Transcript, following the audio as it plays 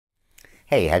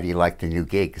Hey, how do you like the new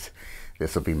gigs?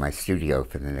 This will be my studio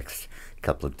for the next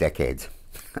couple of decades.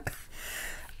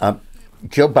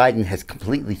 Joe Biden has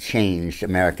completely changed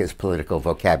America's political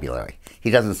vocabulary.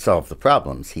 He doesn't solve the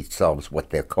problems, he solves what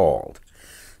they're called.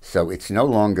 So it's no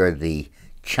longer the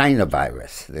China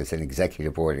virus. There's an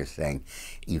executive order saying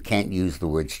you can't use the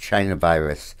words China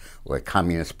virus or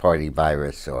Communist Party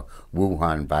virus or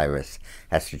Wuhan virus. It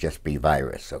has to just be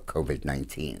virus or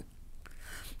COVID-19.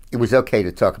 It was okay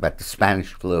to talk about the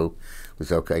Spanish flu. It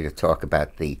was okay to talk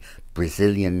about the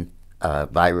Brazilian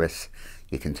virus.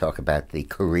 You can talk about the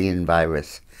Korean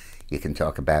virus. You can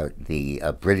talk about the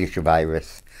British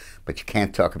virus. But you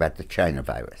can't talk about the China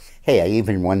virus. Hey, I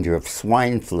even wonder if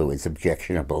swine flu is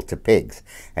objectionable to pigs,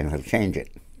 and he'll change it.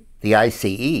 The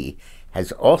ICE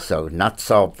has also not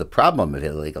solved the problem of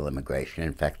illegal immigration.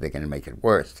 In fact, they're going to make it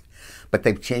worse. But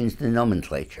they've changed the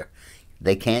nomenclature.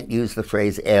 They can't use the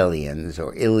phrase aliens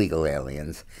or illegal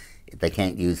aliens. They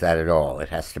can't use that at all. It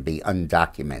has to be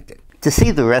undocumented. To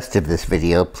see the rest of this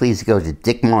video, please go to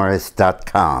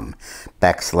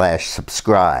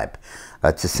dickmorris.com/subscribe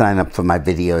to sign up for my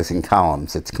videos and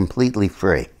columns. It's completely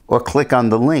free. Or click on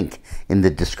the link in the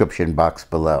description box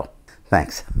below.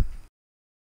 Thanks.